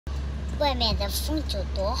外面的风景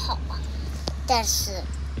多好啊！但是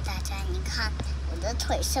大家你看我的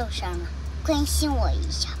腿受伤了，关心我一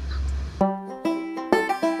下吧。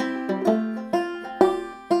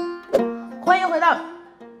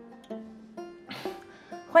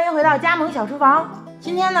欢迎回到佳萌小厨房。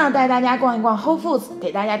今天呢，带大家逛一逛whole foods，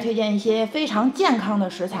给大家推荐一些非常健康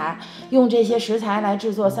的食材，用这些食材来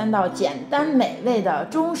制作3道简单美味的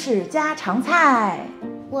中式家常菜。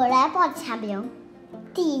我来报掐名，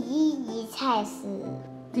第一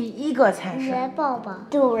个菜是。来报吧，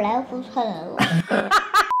对我来不算了。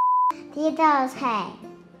第一道菜，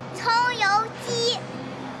葱油鸡。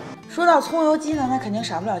说到葱油鸡呢，那肯定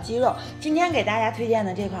少不了鸡肉。今天给大家推荐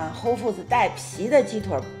的这款whole foods 带皮的鸡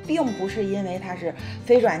腿，并不是因为它是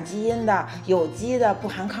非转基因的、有机的、不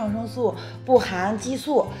含抗生素、不含激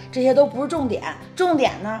素，这些都不是重点。重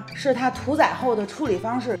点呢是它屠宰后的处理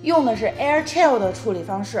方式，用的是 air chilled 的处理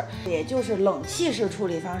方式，也就是冷气式处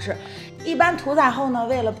理方式。一般屠宰后呢，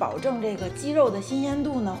为了保证这个鸡肉的新鲜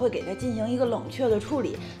度呢，会给它进行一个冷却的处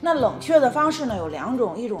理。那冷却的方式呢有2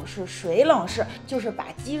种，一种是水冷式，就是把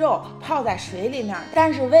鸡肉泡在水里面，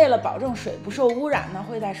但是为了保证水不受污染呢，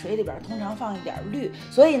会在水里边通常放一点氯，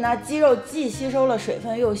所以呢，鸡肉既吸收了水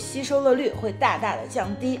分又吸收了氯，会大大的降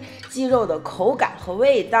低鸡肉的口感和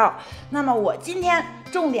味道。那么我今天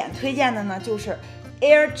重点推荐的呢，就是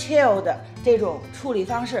air chilled 这种处理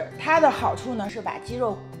方式。它的好处呢是把鸡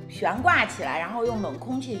肉悬挂起来，然后用冷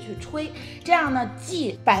空气去吹，这样呢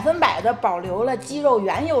既100%的保留了鸡肉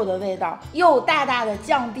原有的味道，又大大的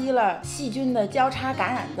降低了细菌的交叉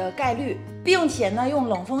感染的概率，并且呢用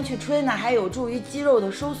冷风去吹呢，还有助于鸡肉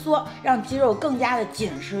的收缩，让鸡肉更加的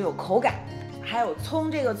紧实有口感。还有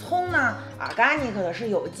葱，这个葱呢organic的是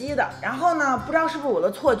有机的。然后呢，不知道是不是我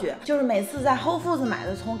的错觉，就是每次在whole foods买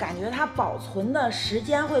的葱，感觉它保存的时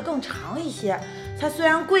间会更长一些。它虽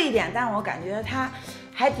然贵一点，但我感觉它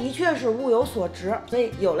还的确是物有所值。所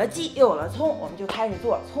以有了鸡又有了葱，我们就开始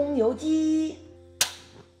做葱油鸡。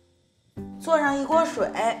做上一锅水，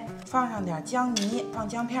放上点姜泥，放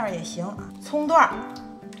姜片也行，葱段、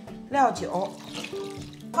料酒，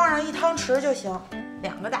放上1汤匙就行。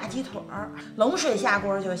2个大鸡腿，冷水下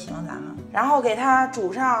锅就行，咱们，然后给它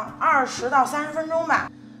煮上20到30分钟吧。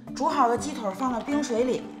煮好的鸡腿放到冰水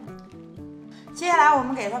里，接下来我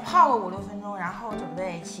们给它泡个5、6分钟，然后准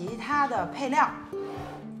备其他的配料：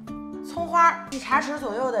葱花1茶匙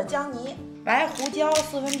左右的姜泥，白胡椒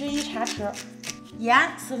1/4茶匙，盐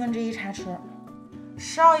1/4茶匙。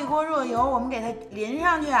烧一锅热油，我们给它淋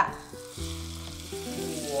上去。哇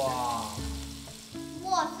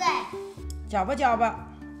塞！搅吧搅吧，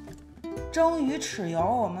蒸鱼豉油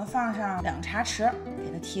我们放上2茶匙，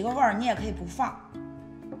给它提个味儿。你也可以不放，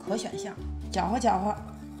可选项。搅和搅和，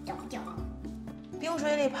冰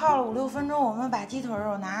水里泡了5、6分钟，我们把鸡腿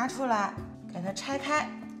肉拿出来，给它拆开。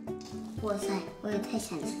哇塞，我也太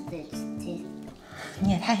想吃这鸡，你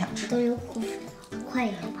也太想吃，都有口水了，快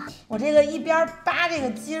一点吧。我这个一边扒这个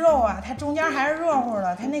鸡肉啊，它中间还是热乎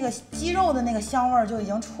的，它那个鸡肉的那个香味儿就已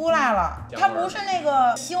经出来了。它不是那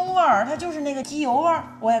个腥味儿，它就是那个鸡油味儿，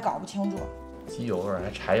我也搞不清楚。鸡油味儿还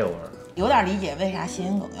柴油味儿？有点理解为啥谐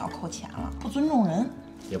音梗要扣钱了，不尊重人，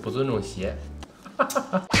也不尊重鞋。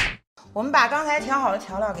我们把刚才调好的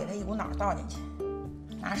调料给它一股脑倒进去，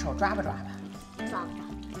拿手抓吧抓吧，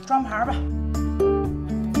装盘吧。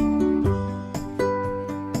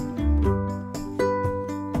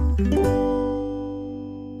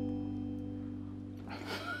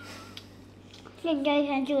现在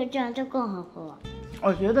看这个酱就更好喝了。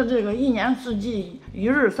我觉得这个1年4季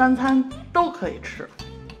1日3餐都可以吃，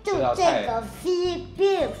就这个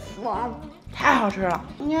beef 太好吃了。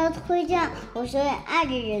你要推荐我所有爱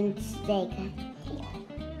的人吃这个。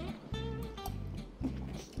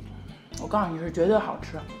我告诉你是绝对好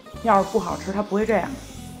吃，要是不好吃它不会这样。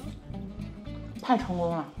太成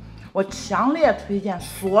功了，我强烈推荐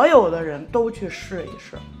所有的人都去试一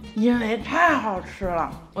试，因为太好吃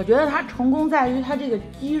了。我觉得它成功在于它这个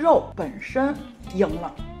鸡肉本身赢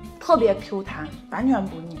了，特别 Q 弹，完全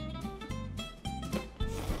不腻。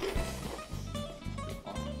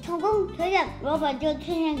成功推荐，老板就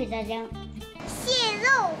推荐给大家蟹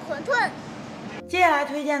肉馄饨。接下来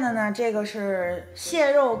推荐的呢，这个是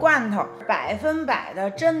蟹肉罐头，100%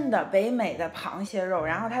的真的北美的螃蟹肉，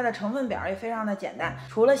然后它的成分表也非常的简单，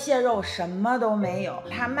除了蟹肉什么都没有。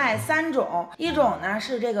它卖3种，一种呢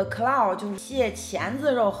是这个 claw， 就是蟹钳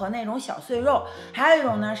子肉和那种小碎肉，还有一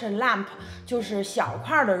种呢是 lump， 就是小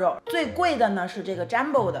块的肉。最贵的呢是这个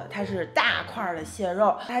jumbo 的，它是大块的蟹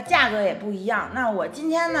肉，它价格也不一样。那我今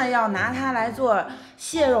天呢要拿它来做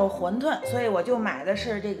蟹肉馄饨，所以我就买的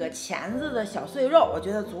是这个钳子的小碎碎肉，我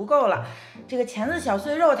觉得足够了。这个钳子小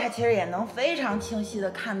碎肉，它其实也能非常清晰的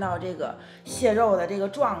看到这个蟹肉的这个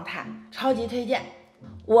状态，超级推荐。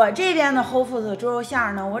我这边的whole foods 猪肉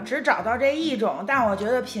馅呢，我只找到这一种，但我觉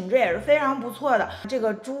得品质也是非常不错的。这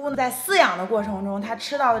个猪在饲养的过程中，它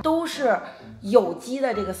吃到的都是有机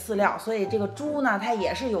的这个饲料，所以这个猪呢，它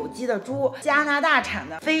也是有机的猪，加拿大产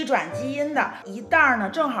的非转基因的，一袋呢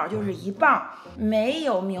正好就是1磅，没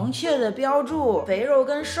有明确的标注肥肉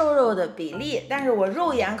跟瘦肉的比例，但是我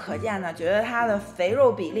肉眼可见呢，觉得它的肥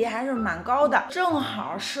肉比例还是蛮高的，正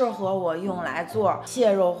好适合我用来做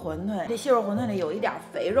蟹肉馄饨。这蟹肉馄饨里有一点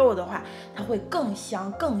肥肉的话，它会更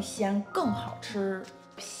香、更鲜、更好吃。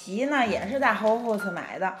皮呢也是在whole foods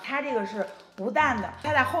买的，它这个是无蛋的，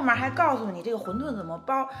它在后面还告诉你这个馄饨怎么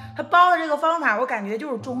包，它包的这个方法我感觉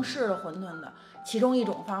就是中式的馄饨的其中一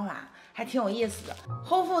种方法，还挺有意思的。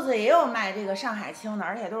whole foods也有卖这个上海青的，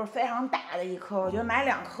而且都是非常大的一颗，我觉得买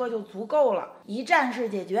2颗就足够了，一站式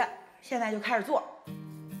解决。现在就开始做，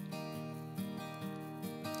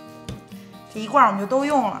这一罐我们就都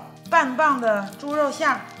用了。半磅的猪肉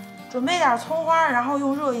馅，准备点葱花，然后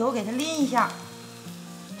用热油给它淋一下，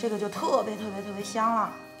这个就特别香了。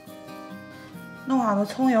弄好的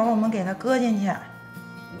葱油我们给它搁进去。哇，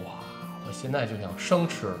我现在就想生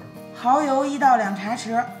吃了。蚝油1到2茶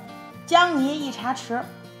匙，姜泥1茶匙，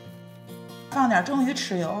放点蒸鱼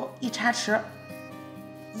豉油1茶匙，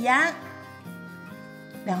盐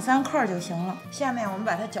2、3克就行了。下面我们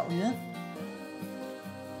把它搅匀，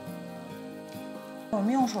我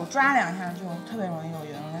们用手抓2下就特别容易有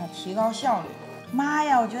匀了，要提高效率。妈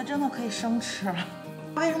呀，我觉得真的可以生吃了，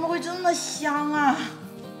为什么会这么香啊？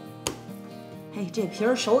嘿，这皮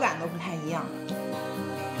儿手感都不太一样。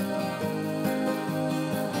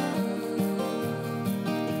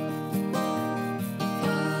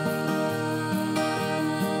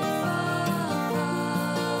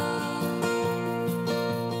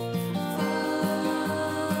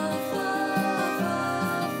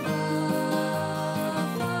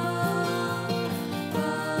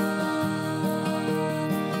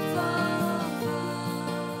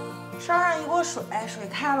烧上一锅水，水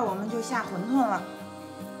开了我们就下馄饨了。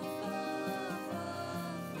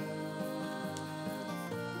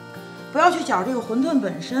不要去搅这个馄饨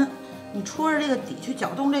本身，你戳着这个底去搅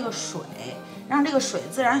动这个水，让这个水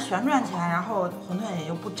自然旋转起来，然后馄饨也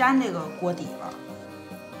就不粘这个锅底了。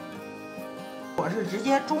我是直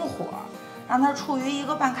接中火，让它处于一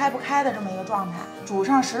个半开不开的这么一个状态，煮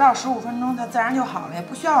上10到15分钟，它自然就好了，也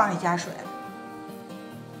不需要往里加水。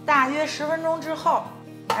大约10分钟之后，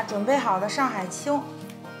把准备好的上海青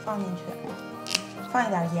放进去，放一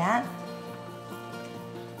点盐。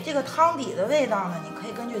这个汤底的味道呢，你可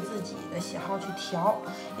以根据自己的喜好去调，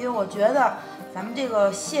因为我觉得咱们这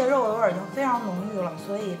个蟹肉的味儿已经非常浓郁了，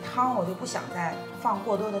所以汤我就不想再放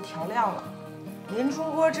过多的调料了。临出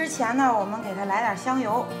锅之前呢，我们给它来点香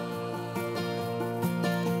油。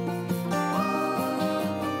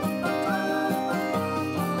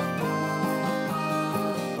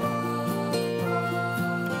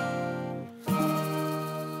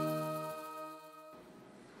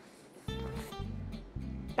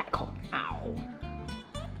大口，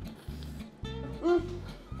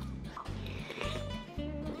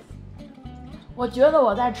我觉得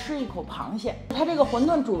我在吃一口螃蟹。它这个馄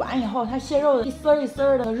饨煮完以后，它蟹肉的一丝一丝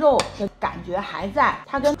的肉的感觉还在，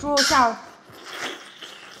它跟猪肉馅儿，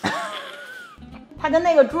它跟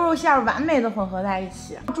那个猪肉馅儿完美的混合在一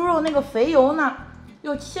起。猪肉那个肥油呢，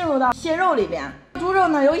又浸入到蟹肉里边，猪肉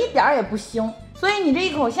呢又一点也不腥。所以你这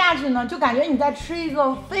一口下去呢，就感觉你在吃一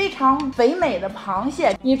个非常肥美的螃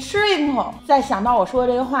蟹。你吃一口，再想到我说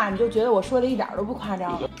的这个话，你就觉得我说的一点都不夸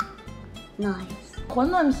张。Nice。馄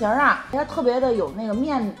饨皮儿啊，它特别的有那个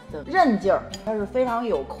面的韧劲儿，它是非常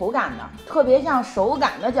有口感的，特别像手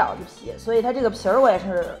擀的饺子皮，所以它这个皮儿我也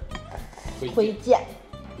是推荐。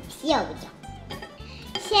皮也不讲。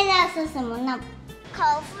现在是什么呢？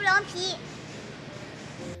烤芙蓉皮。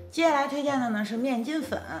接下来推荐的呢是面筋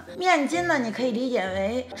粉。面筋呢，你可以理解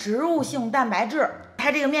为植物性蛋白质。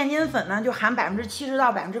它这个面筋粉呢，就含70%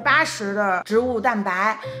到80%的植物蛋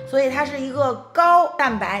白，所以它是一个高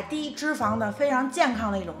蛋白、低脂肪的非常健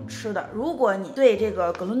康的一种吃的。如果你对这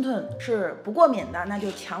个格伦顿是不过敏的，那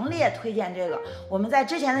就强烈推荐这个。我们在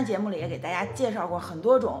之前的节目里也给大家介绍过很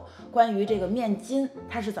多种关于这个面筋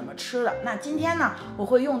它是怎么吃的。那今天呢，我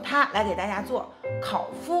会用它来给大家做烤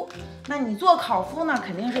麸。那你做烤麸呢，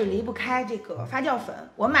肯定是离不开这个发酵粉。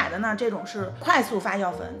我买的呢，这种是快速发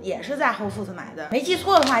酵粉，也是在whole foods买的。没记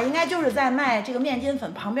错的话，应该就是在卖这个面筋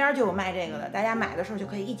粉旁边就有卖这个的，大家买的时候就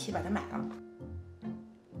可以一起把它买了。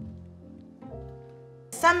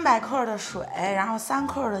300克的水，然后3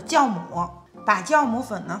克的酵母，把酵母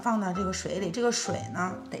粉呢放到这个水里，这个水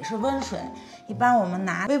呢得是温水，一般我们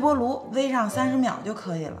拿微波炉煨上30秒就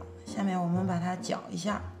可以了。下面我们把它搅一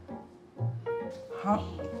下，好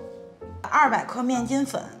，200克面筋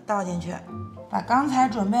粉倒进去，把刚才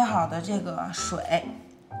准备好的这个水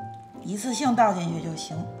一次性倒进去就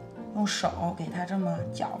行，用手给它这么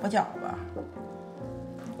搅吧搅吧。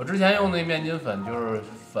我之前用那面筋粉就是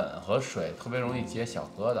粉和水特别容易结小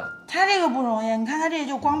疙瘩，它这个不容易，你看它这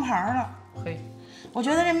就光盘了。嘿，我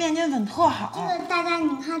觉得这面筋粉特好。这个大家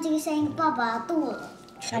你看这个像一个爸爸的肚子，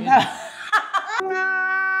像爸爸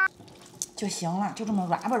就行了，就这么揉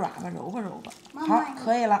吧揉吧揉吧揉吧，好，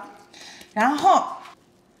可以了。然后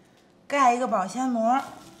盖一个保鲜膜，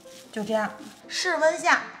就这样，室温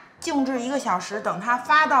下静置1个小时，等它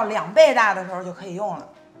发到2倍大的时候就可以用了。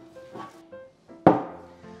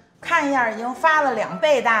看一下，已经发了2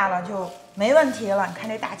倍大了，就没问题了。你看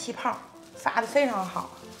这大气泡发的非常好。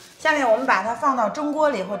下面我们把它放到蒸锅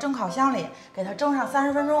里或蒸烤箱里，给它蒸上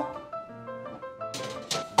30分钟。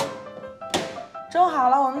蒸好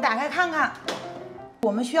了，我们打开看看。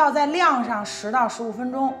我们需要再晾上10到15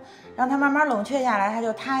分钟，让它慢慢冷却下来，它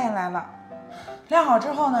就塌下来了。晾好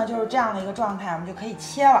之后呢，就是这样的一个状态，我们就可以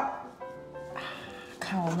切了。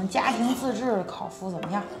看我们家庭自制烤麸怎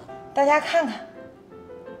么样？大家看看。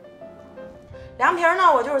凉皮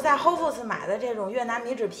呢，我就是在whole foods买的这种越南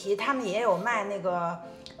米纸皮，他们也有卖那个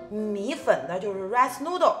米粉的，就是 rice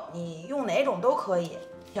noodle， 你用哪种都可以，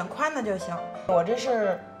选宽的就行。我这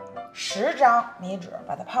是10张米纸，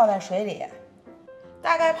把它泡在水里，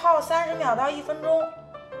大概泡30秒到1分钟，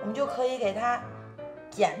我们就可以给它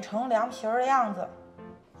剪成凉皮的样子。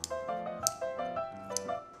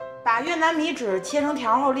把越南米纸切成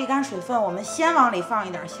条后沥干水分，我们先往里放一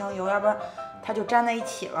点香油，要不然它就粘在一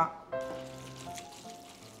起了。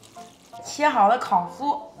切好的烤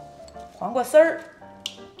麸、黄瓜丝儿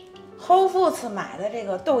，whole foods 买的这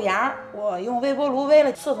个豆芽，我用微波炉煨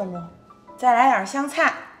了4分钟。再来点香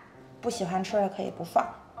菜，不喜欢吃的可以不放。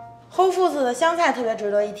whole foods 的香菜特别值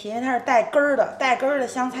得一提，因为它是带根儿的，带根儿的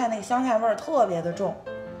香菜那个香菜味儿特别的重，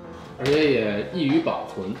而且也易于保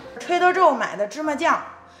存。chilled买的芝麻酱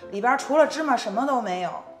里边除了芝麻什么都没有。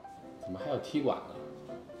怎么还有踢馆呢？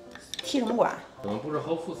踢什么馆？可能不是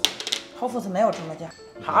whole foods。whole foods没有芝麻酱。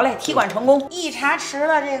好嘞，踢馆成功。1茶匙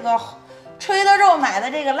的这个chilled买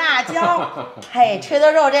的这个辣椒，嘿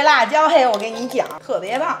，chilled这辣椒，嘿，我给你讲，特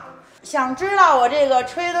别棒。想知道我这个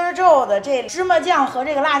chilled的这芝麻酱和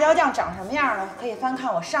这个辣椒酱长什么样呢？可以翻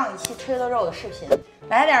看我上一期chilled的视频。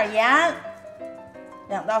来点盐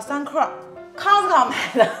，2到3克，Costco 买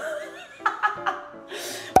的，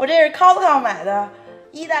我这是 Costco 买的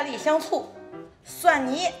意大利香醋，蒜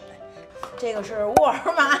泥。这个是沃尔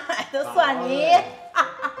玛买的蒜泥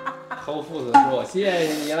whole foods 说谢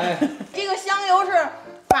谢你嘞。这个香油是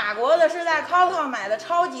法国的，是在 Costco 买的，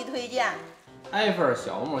超级推荐。埃菲尔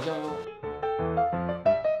小磨香油。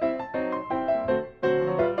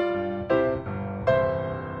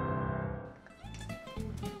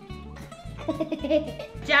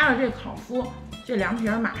加了这烤麸，这凉皮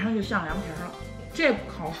马上就像凉皮了。这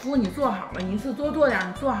烤麸你做好了，你一次多做点，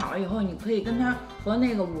你做好了以后，你可以跟它和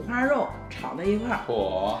那个五花肉炒在一块儿，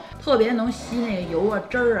特别能吸那个油啊、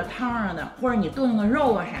汁儿啊、汤啊的，或者你炖个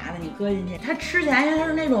肉啊啥的，你搁进去，它吃起来因为它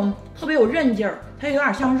是那种特别有韧劲儿，它有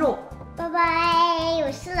点像肉。拜拜，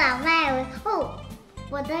我是老麦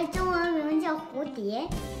我的中文名叫蝴蝶，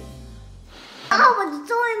然后我的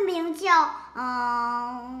中文名叫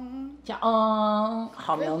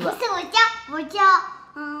好名字。不是我叫